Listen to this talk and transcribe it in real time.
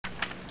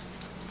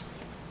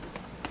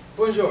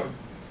Bonjour.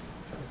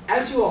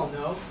 As you all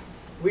know,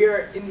 we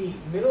are in the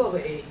middle of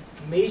a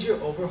major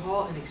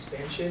overhaul and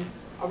expansion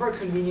of our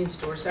convenience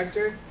store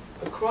sector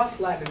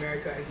across Latin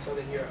America and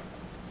Southern Europe.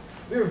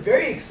 We are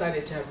very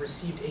excited to have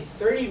received a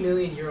 30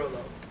 million euro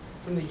loan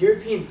from the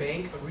European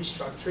Bank of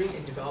Restructuring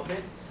and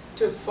Development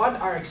to fund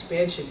our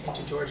expansion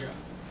into Georgia.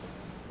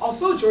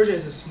 Although Georgia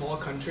is a small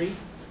country,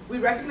 we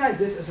recognize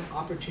this as an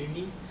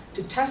opportunity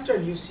to test our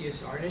new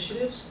CSR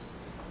initiatives,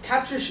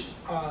 capture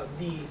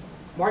the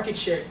market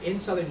share in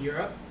Southern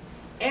Europe,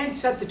 and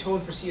set the tone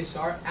for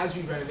CSR as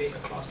we renovate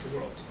across the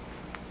world.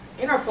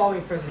 In our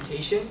following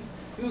presentation,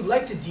 we would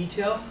like to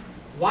detail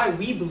why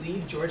we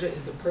believe Georgia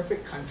is the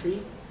perfect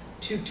country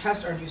to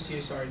test our new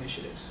CSR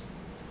initiatives.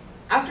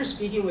 After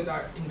speaking with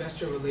our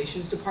Investor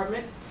Relations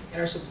Department and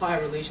our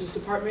Supplier Relations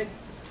Department,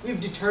 we've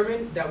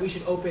determined that we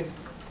should open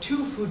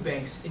 2 food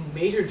banks in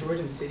major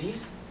Georgian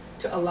cities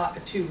to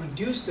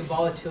reduce the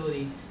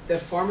volatility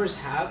that farmers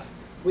have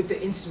with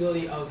the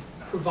instability of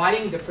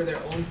providing for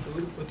their own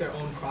food with their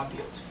own crop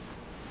yield.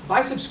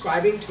 By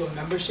subscribing to a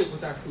membership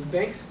with our food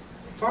banks,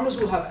 farmers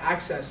will have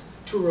access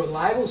to a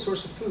reliable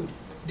source of food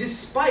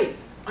despite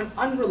an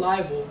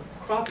unreliable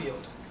crop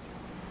yield.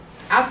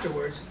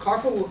 Afterwards,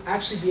 Carrefour will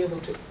actually be able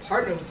to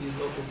partner with these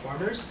local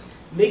farmers,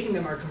 making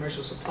them our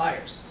commercial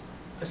suppliers.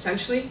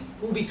 Essentially,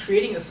 we'll be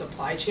creating a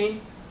supply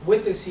chain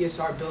with the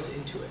CSR built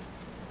into it.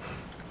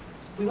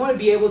 We want to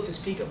be able to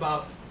speak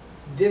about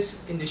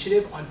this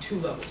initiative on 2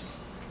 levels.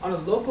 On a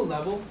local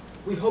level,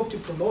 we hope to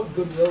promote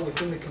goodwill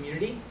within the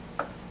community.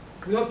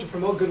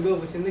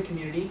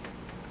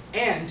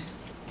 And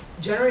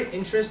generate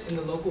interest in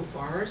the local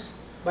farmers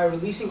by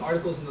releasing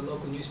articles in the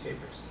local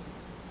newspapers.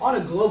 On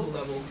a global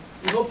level,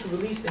 we hope to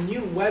release a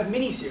new web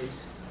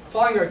mini-series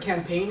following our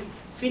campaign,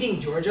 Feeding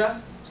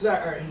Georgia, so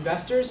that our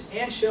investors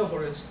and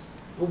shareholders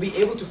will be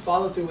able to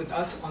follow through with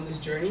us on this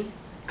journey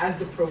as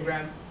the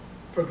program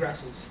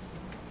progresses.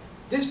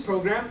 This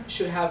program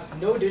should have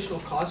no additional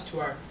cost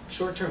to our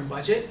short-term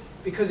budget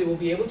because it will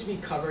be able to be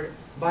covered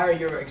by our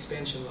Euro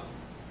expansion loan.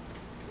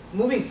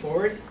 Moving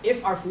forward,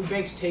 if our food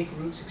banks take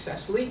root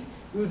successfully,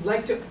 we would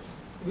like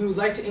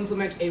to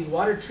implement a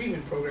water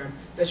treatment program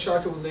that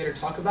Sharka will later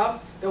talk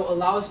about that will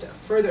allow us to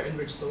further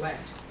enrich the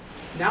land.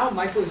 Now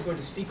Michael is going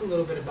to speak a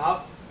little bit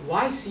about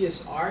why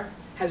CSR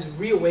has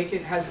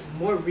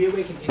more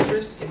reawakened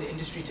interest in the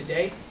industry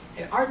today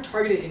and our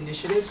targeted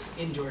initiatives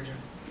in Georgia.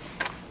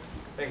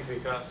 Thanks,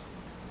 Vikas.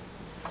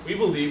 We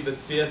believe that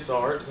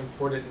CSR is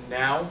important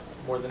now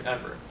more than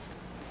ever.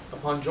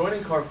 Upon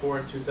joining Carrefour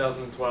in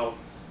 2012,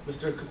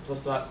 Mr.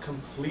 Plasat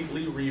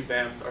completely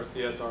revamped our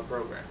CSR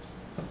programs.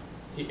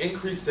 He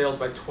increased sales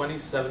by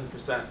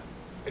 27%,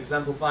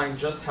 exemplifying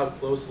just how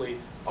closely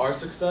our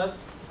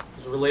success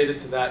is related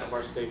to that of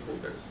our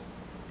stakeholders.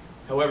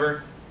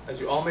 However, as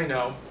you all may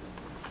know,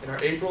 in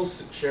our April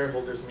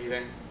shareholders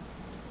meeting,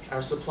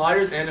 our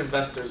suppliers and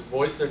investors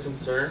voiced their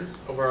concerns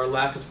over our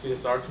lack of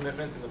CSR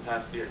commitment in the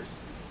past years.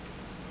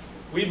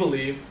 We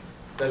believe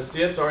that a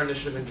CSR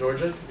initiative in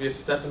Georgia could be a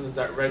step in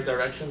the right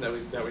direction that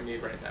we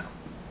need right now.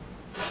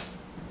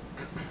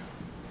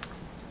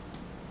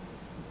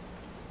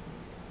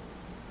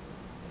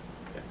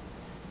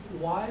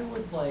 Why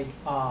would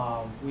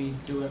we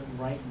do it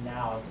right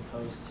now as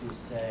opposed to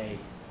say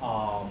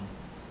a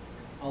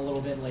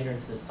little bit later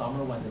into the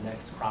summer when the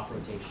next crop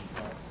rotation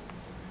starts?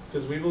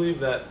 Because we believe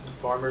that the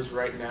farmers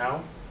right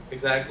now,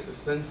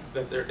 since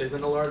that there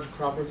isn't a large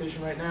crop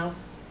rotation right now,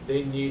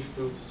 they need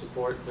food to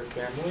support their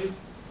families,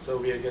 so it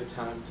would be a good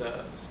time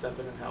to step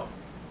in and help.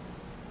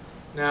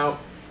 Now,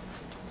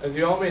 as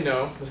you all may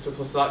know, Mr.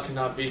 Plasat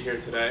cannot be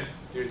here today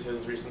due to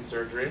his recent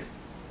surgery.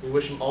 We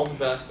wish him all the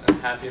best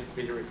and happy and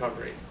speedy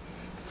recovery.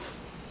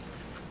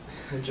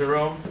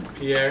 Jerome,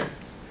 Pierre,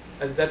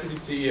 as deputy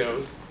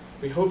CEOs,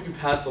 we hope you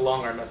pass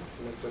along our message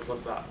to Mr.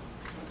 Plasat.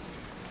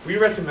 We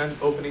recommend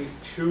opening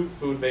 2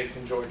 food banks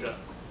in Georgia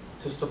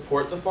to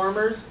support the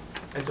farmers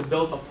and to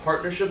build a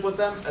partnership with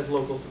them as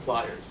local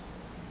suppliers.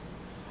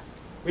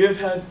 We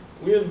have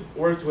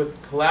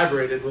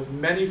collaborated with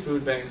many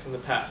food banks in the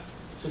past,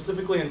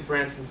 specifically in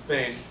France and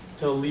Spain,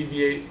 to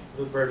alleviate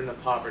the burden of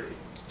poverty.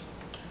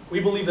 We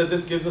believe that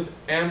this gives us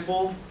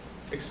ample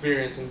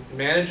experience in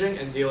managing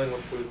and dealing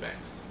with food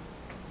banks.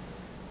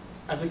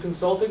 After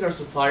consulting our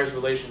Suppliers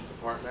Relations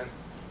Department,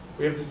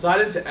 we have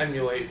decided to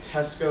emulate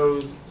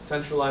Tesco's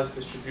centralized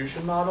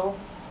distribution model,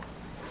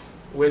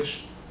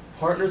 which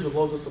partners with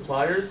local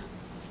suppliers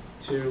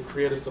to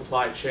create a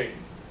supply chain.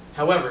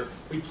 However,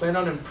 we plan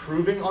on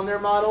improving on their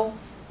model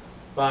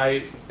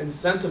by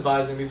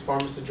incentivizing these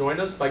farmers to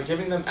join us by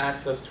giving them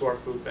access to our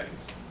food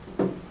banks.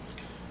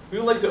 We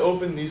would like to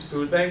open these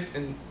food banks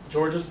in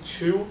Georgia's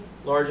 2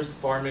 largest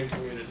farming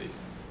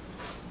communities,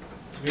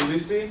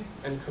 Tbilisi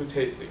and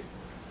Kutaisi.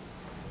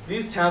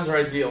 These towns are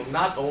ideal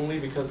not only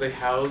because they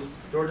house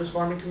Georgia's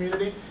farming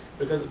community,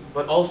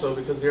 but also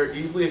because they are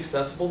easily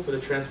accessible for the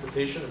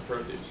transportation of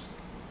produce.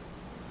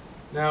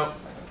 Now,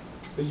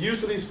 the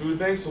use of these food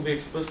banks will be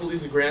explicitly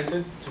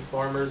granted to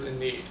farmers in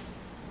need.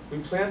 We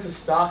plan to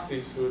stock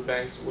these food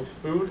banks with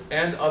food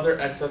and other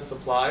excess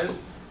supplies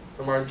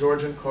from our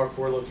Georgian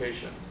Carrefour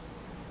locations.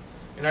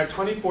 In our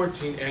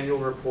 2014 annual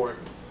report,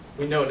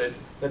 we noted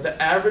that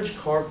the average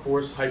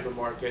Carrefour's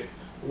hypermarket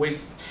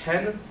wastes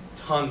 10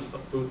 tons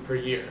of food per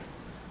year.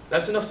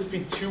 That's enough to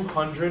feed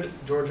 200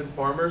 Georgian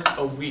farmers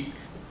a week.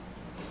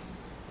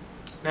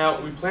 Now,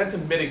 we plan to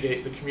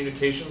mitigate the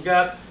communications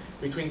gap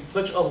between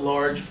such a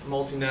large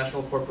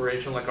multinational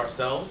corporation like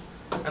ourselves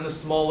and the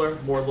smaller,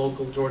 more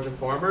local Georgian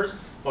farmers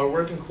while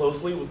working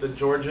closely with the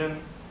Georgian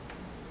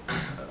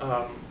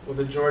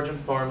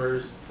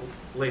Farmers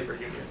Labor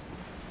Union.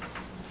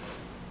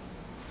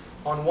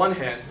 On one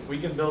hand, we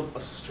can build a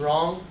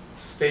strong,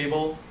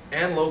 stable,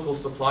 and local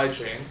supply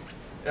chain,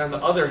 and on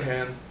the other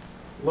hand,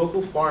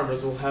 local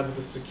farmers will have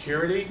the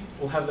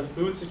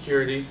food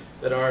security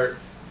that our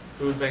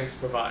food banks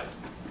provide.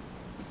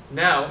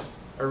 Now,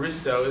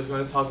 Aristo is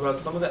going to talk about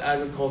some of the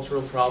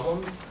agricultural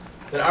problems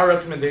that our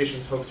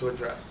recommendations hope to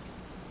address.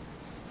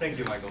 Thank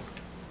you, Michael.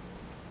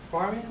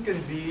 Farming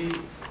can be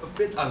a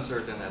bit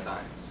uncertain at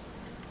times.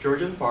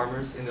 Georgian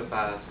farmers in the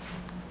past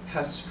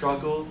have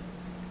struggled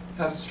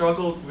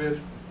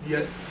with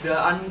the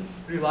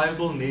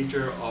unreliable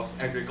nature of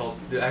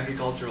the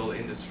agricultural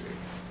industry.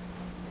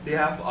 They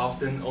have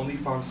often only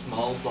farmed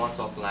small plots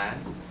of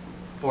land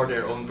for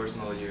their own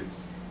personal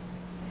use.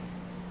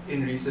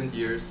 In recent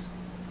years,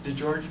 the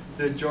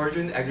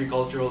Georgian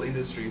agricultural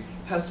industry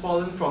has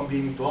fallen from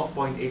being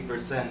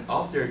 12.8%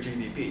 of their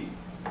GDP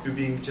to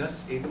being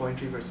just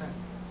 8.3%.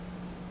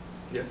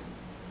 Yes?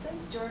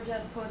 Since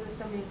Georgia poses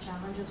so many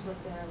challenges with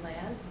their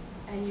land,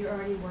 and you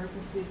already work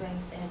with food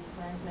banks in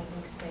France and I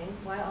think Spain,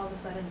 why all of a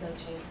sudden the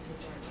change to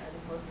Georgia as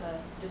opposed to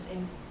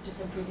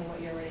just improving what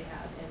you already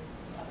have in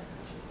other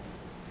countries?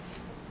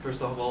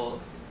 First of all,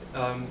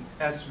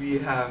 as we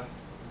have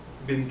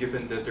been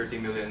given the 30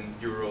 million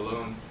euro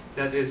loan,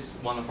 that is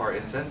one of our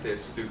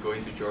incentives to go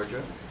into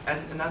Georgia. And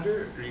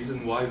another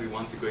reason why we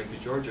want to go into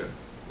Georgia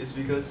is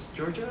because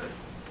Georgia,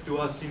 to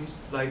us, seems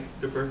like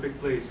the perfect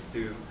place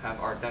to have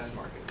our test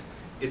market.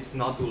 It's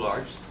not too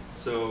large,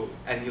 so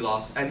any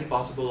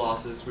possible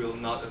losses will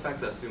not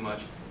affect us too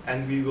much,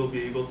 and we will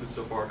be able to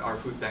support our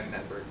food bank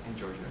network in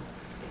Georgia.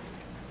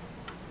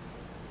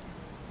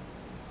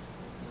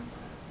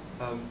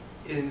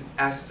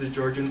 As the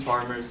Georgian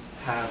farmers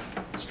have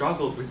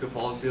struggled with the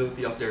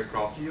volatility of their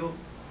crop yield,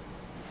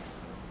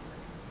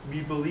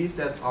 we believe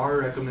that our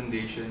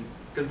recommendation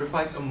can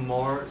provide a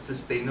more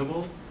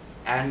sustainable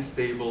and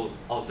stable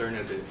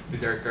alternative to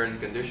their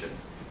current condition.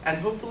 And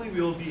hopefully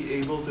we'll be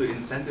able to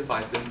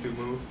incentivize them to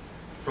move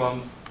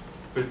from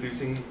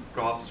producing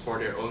crops for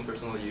their own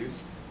personal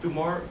use to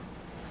more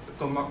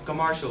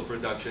commercial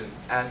production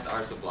as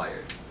our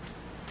suppliers.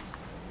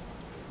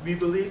 We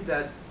believe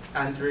that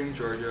entering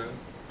Georgia,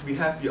 we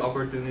have the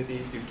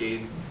opportunity to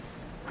gain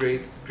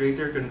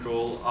greater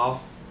control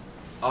of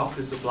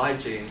the supply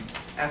chain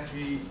as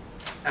we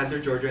enter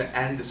Georgia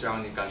and the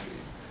surrounding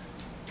countries.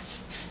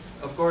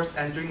 Of course,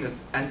 entering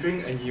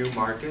a new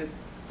market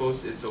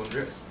poses its own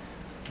risks.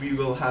 We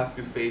will have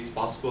to face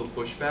possible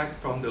pushback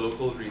from the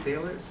local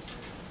retailers,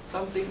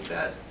 something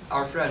that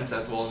our friends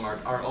at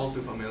Walmart are all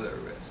too familiar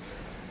with.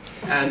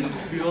 And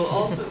we will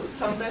also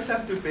sometimes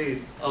have to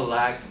face a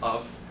lack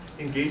of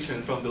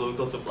engagement from the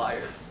local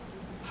suppliers.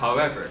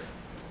 However,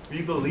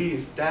 we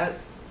believe that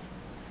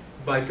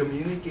by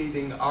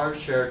communicating our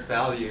shared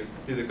value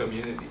to the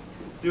community,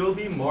 they will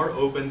be more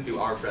open to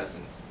our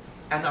presence.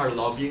 And our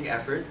lobbying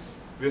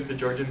efforts with the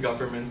Georgian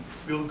government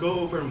will go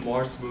over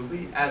more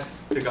smoothly as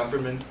the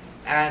government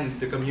and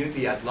the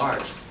community at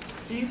large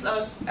sees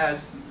us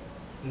as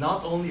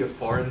not only a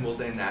foreign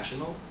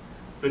multinational,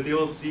 but they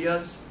will see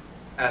us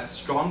as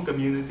strong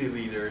community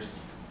leaders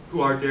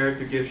who are there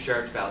to give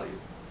shared value.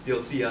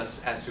 They'll see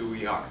us as who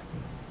we are.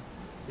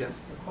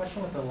 Yes? The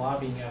question with the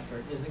lobbying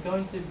effort, is it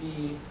going to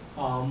be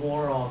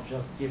more of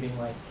just giving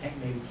like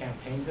maybe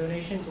campaign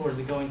donations, or is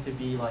it going to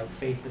be like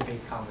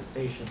face-to-face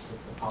conversations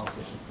with the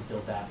politicians to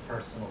build that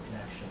personal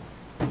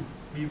connection?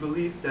 We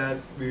believe that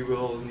we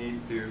will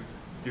need to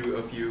do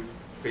a few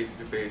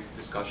face-to-face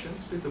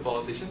discussions with the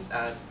politicians,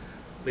 as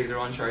later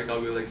on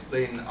Sharika will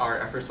explain our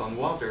efforts on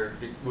water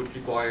would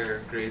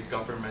require great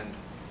government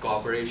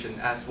cooperation,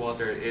 as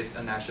water is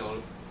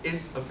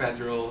a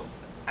federal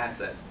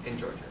asset in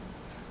Georgia.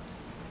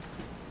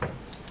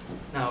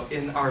 Now,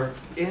 in our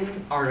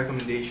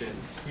recommendation,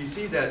 we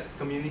see that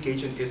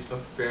communication is a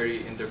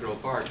very integral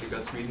part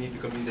because we need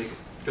to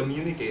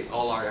communicate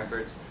all our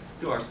efforts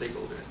to our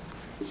stakeholders.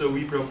 So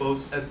we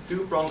propose a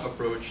two-pronged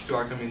approach to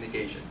our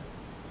communication.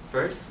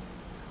 First,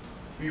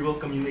 we will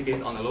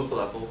communicate on a local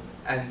level,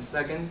 and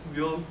second,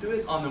 we will do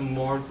it on a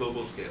more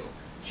global scale.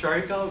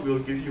 Sharika will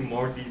give you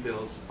more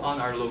details on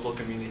our local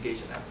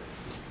communication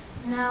efforts.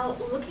 Now,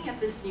 looking at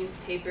this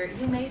newspaper,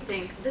 you may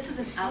think this is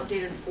an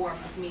outdated form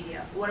of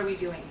media. What are we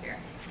doing here?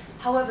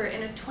 However,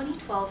 in a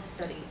 2012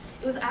 study,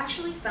 it was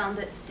actually found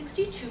that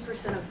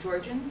 62% of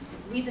Georgians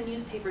read the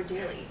newspaper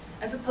daily,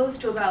 as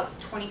opposed to about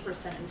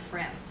 20% in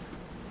France.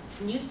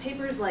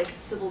 Newspapers like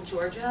Civil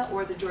Georgia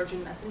or the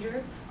Georgian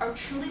Messenger are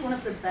truly one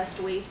of the best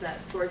ways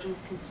that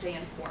Georgians can stay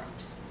informed.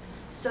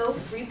 So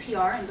free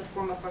PR in the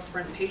form of a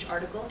front page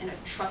article in a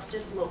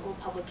trusted local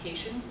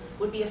publication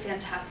would be a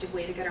fantastic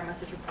way to get our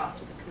message across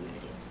to the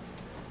community.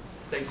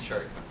 Thank you,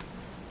 Shark.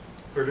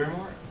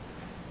 Furthermore,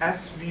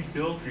 as we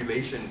build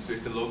relations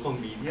with the local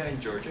media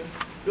in Georgia,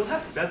 we'll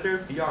have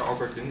better PR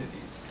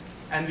opportunities.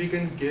 And we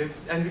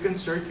can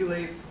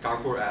circulate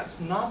Carrefour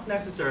ads, not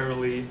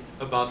necessarily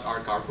about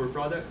our Carrefour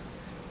products,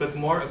 but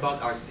more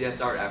about our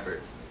CSR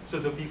efforts, so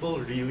the people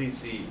really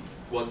see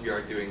what we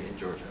are doing in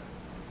Georgia.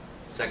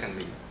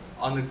 Secondly,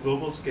 on a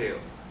global scale,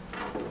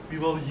 we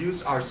will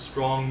use our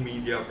strong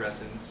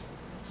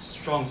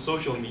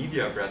social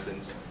media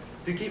presence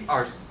to keep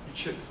our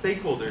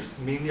stakeholders,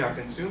 mainly our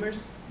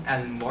consumers,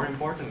 and more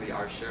importantly,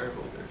 our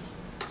shareholders,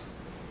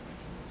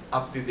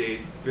 up to date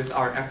with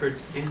our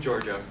efforts in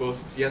Georgia,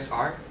 both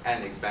CSR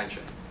and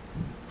expansion.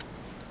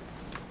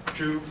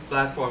 Through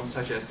platforms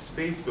such as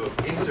Facebook,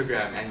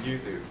 Instagram, and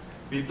YouTube,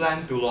 we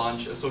plan to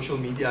launch a social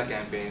media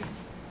campaign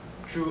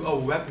through a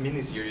web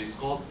miniseries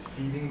called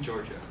Feeding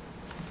Georgia.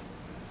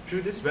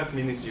 Through this web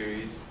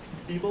miniseries,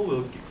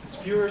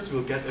 viewers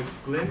will get a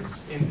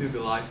glimpse into the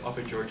life of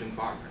a Georgian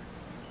farmer.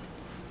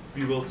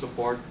 We will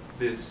support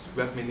this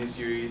web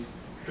miniseries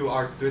through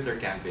our Twitter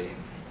campaign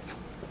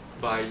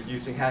by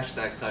using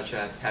hashtags such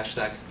as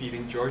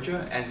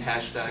 #FeedingGeorgia and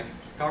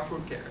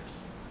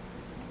 #CarrefourCares.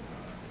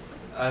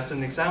 As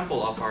an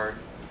example of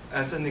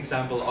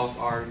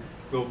our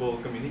global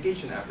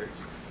communication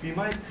efforts, we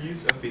might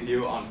use a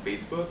video on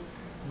Facebook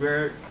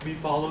where we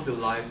follow the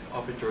life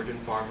of a Georgian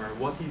farmer,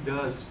 what he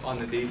does on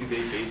a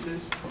day-to-day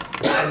basis,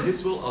 and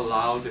this will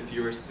allow the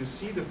viewers to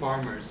see the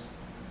farmers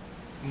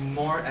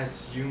more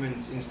as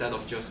humans instead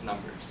of just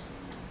numbers.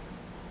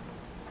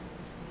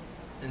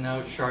 And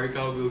now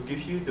Sharika will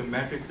give you the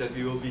metrics that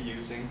we will be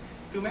using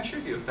to measure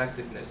the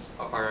effectiveness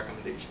of our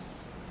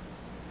recommendations.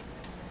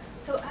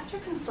 So after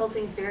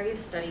consulting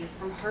various studies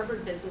from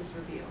Harvard Business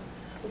Review,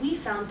 we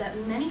found that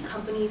many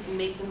companies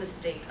make the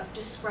mistake of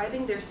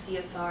describing their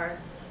CSR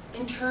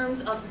in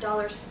terms of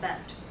dollars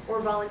spent or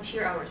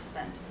volunteer hours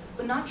spent,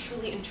 but not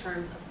truly in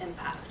terms of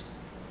impact.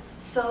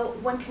 So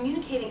when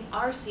communicating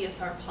our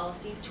CSR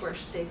policies to our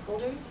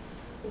stakeholders,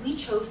 we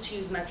chose to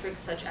use metrics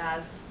such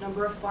as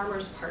number of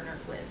farmers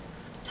partnered with,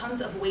 tons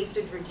of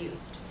wastage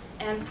reduced,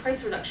 and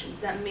price reductions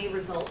that may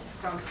result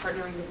from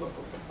partnering with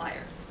local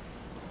suppliers.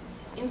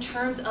 In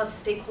terms of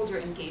stakeholder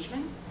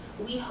engagement,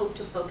 we hope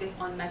to focus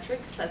on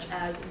metrics such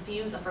as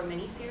views of our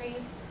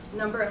mini-series,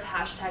 number of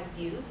hashtags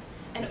used,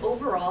 and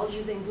overall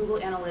using Google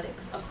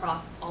Analytics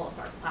across all of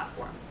our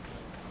platforms.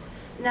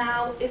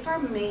 Now, if our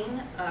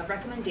main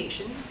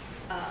recommendation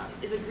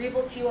is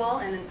agreeable to you all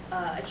and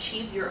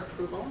achieves your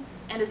approval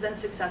and is then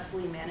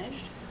successfully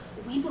managed,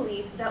 we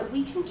believe that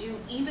we can do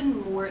even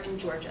more in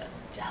Georgia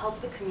to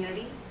help the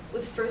community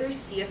with further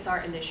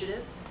CSR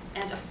initiatives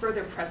and a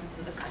further presence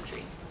in the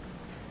country.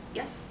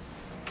 Yes?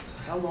 So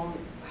how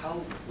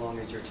long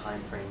is your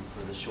time frame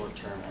for the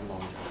short-term and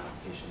long-term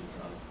applications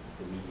of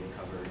the media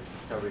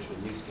coverage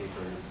with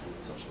newspapers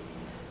and social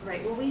media?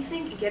 Right, well, we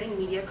think getting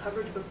media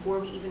coverage before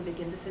we even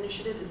begin this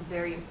initiative is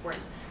very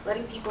important.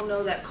 Letting people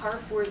know that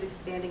Carrefour is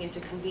expanding into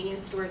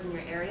convenience stores in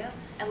your area,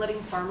 and letting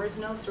farmers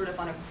know, sort of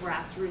on a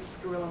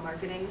grassroots guerrilla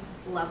marketing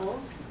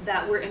level,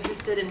 that we're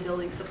interested in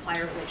building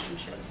supplier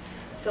relationships.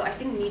 So I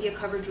think media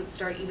coverage would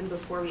start even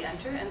before we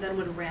enter, and then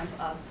would ramp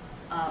up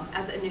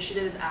as the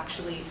initiative is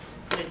actually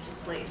put into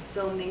place.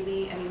 So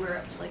maybe anywhere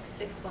up to like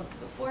 6 months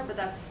before, but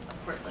that's,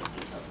 of course, like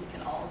details we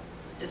can all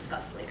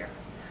discuss later.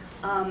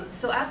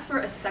 So as for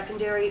a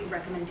secondary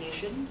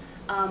recommendation,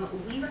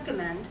 we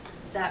recommend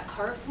that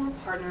Carrefour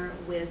partner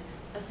with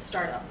a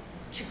startup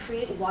to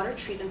create water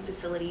treatment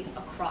facilities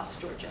across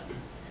Georgia.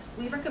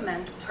 We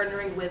recommend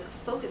partnering with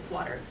Focus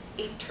Water,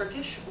 a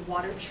Turkish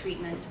water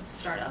treatment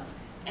startup,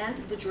 and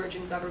the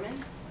Georgian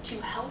government to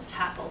help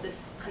tackle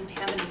this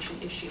contamination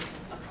issue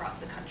across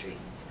the country.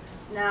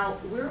 Now,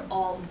 we're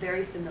all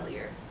very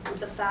familiar with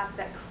the fact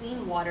that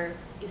clean water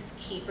is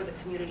key for the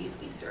communities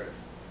we serve.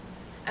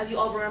 As you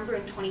all remember,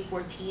 in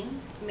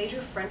 2014,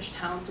 major French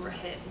towns were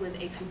hit with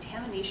a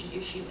contamination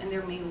issue in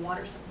their main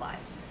water supply,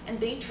 and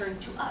they turned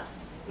to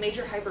us,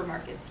 major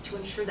hypermarkets, to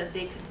ensure that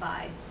they could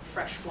buy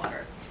fresh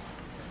water.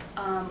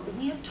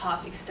 We have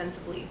talked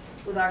extensively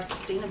with our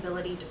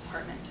sustainability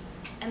department,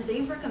 and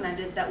they've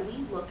recommended that we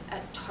look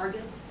at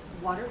Target's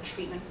water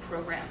treatment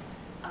program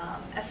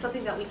as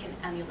something that we can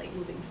emulate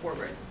moving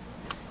forward.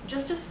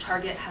 Just as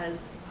Target has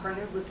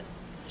partnered with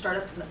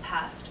startups in the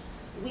past,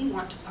 we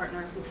want to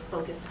partner with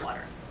Focus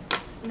Water.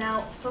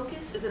 Now,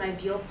 Focus is an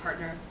ideal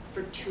partner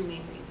for two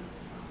main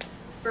reasons.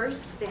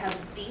 First, they have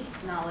deep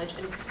knowledge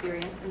and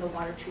experience in the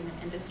water treatment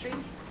industry,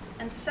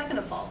 and second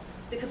of all,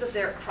 because of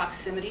their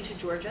proximity to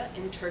Georgia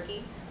in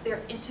Turkey,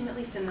 they're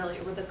intimately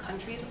familiar with the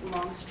country's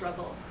long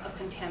struggle of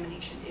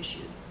contamination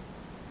issues.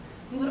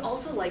 We would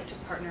also like to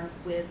partner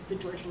with the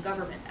Georgian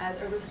government. As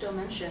Aristo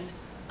mentioned,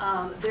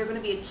 they're going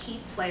to be a key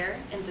player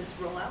in this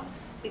rollout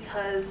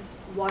because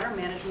water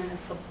management and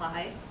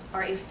supply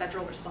are a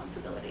federal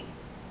responsibility.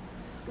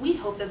 We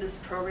hope that this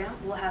program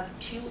will have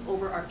two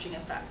overarching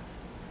effects.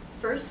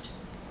 First,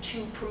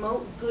 to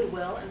promote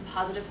goodwill and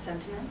positive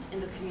sentiment in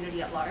the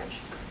community at large,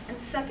 and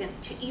second,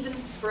 to even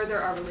further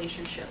our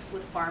relationship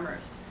with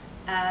farmers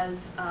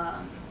as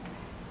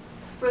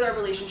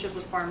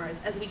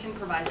we can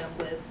provide them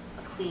with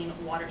a clean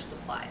water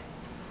supply.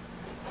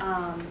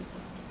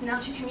 Now,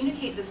 to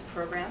communicate this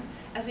program,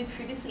 as we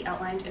previously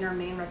outlined in our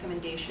main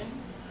recommendation,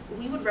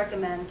 we would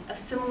recommend a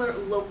similar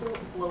local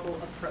global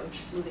approach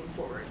moving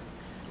forward.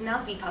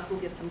 Now Vikas will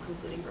give some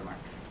concluding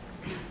remarks.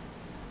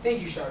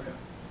 Thank you, Sharka.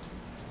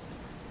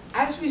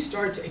 As we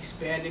start to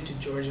expand into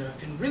Georgia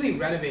and really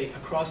renovate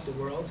across the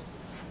world,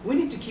 we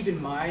need to keep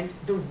in mind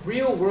the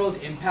real world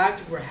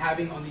impact we're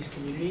having on these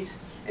communities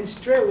and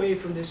stray away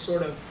from this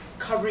sort of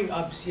covering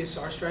up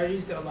CSR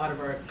strategies that a lot of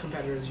our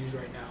competitors use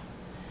right now.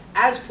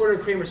 As Porter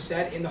Kramer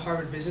said in the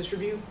Harvard Business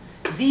Review,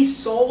 the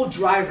sole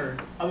driver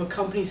of a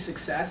company's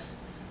success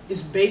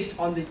is based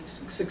on the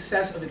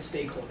success of its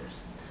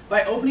stakeholders.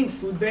 By opening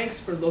food banks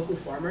for local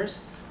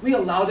farmers, we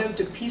allow them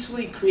to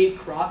peacefully create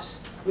crops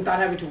without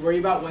having to worry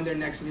about when their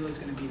next meal is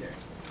going to be there.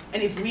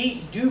 And if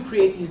we do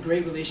create these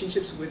great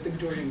relationships with the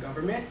Georgian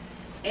government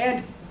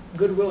and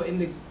goodwill in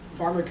the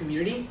farmer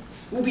community,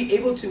 we'll be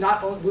able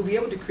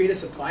to create a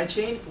supply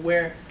chain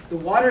where the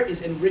water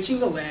is enriching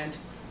the land,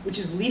 which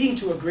is leading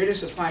to a greater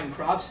supply in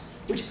crops,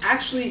 which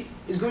actually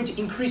is going to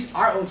increase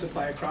our own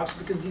supply of crops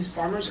because these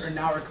farmers are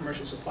now our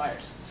commercial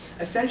suppliers.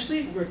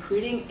 Essentially, we're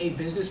creating a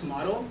business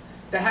model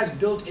that has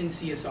built-in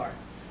CSR.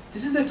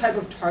 This is the type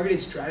of targeted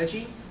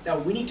strategy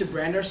that we need to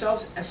brand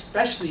ourselves,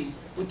 especially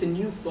with the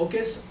new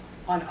focus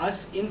on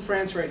us in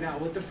France right now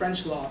with the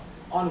French law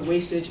on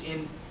wastage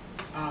in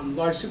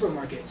large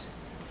supermarkets.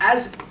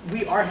 As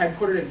we are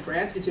headquartered in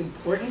France, it's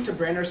important to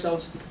brand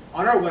ourselves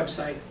on our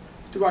website,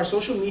 through our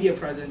social media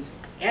presence,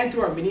 and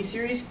through our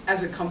mini-series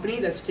as a company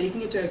that's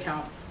taking into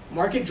account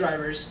market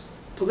drivers,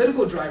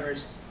 political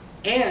drivers,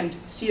 and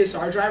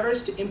CSR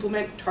drivers to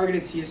implement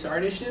targeted CSR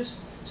initiatives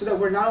so that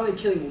we're not only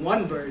killing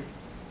one bird,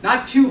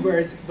 not two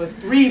birds, but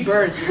 3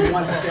 birds with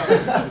one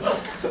stone.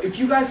 So if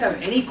you guys have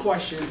any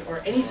questions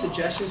or any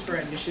suggestions for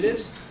our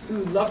initiatives, we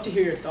would love to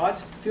hear your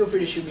thoughts. Feel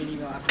free to shoot me an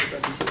email after the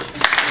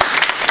presentation.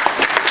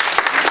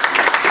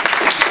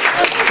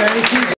 Thank you.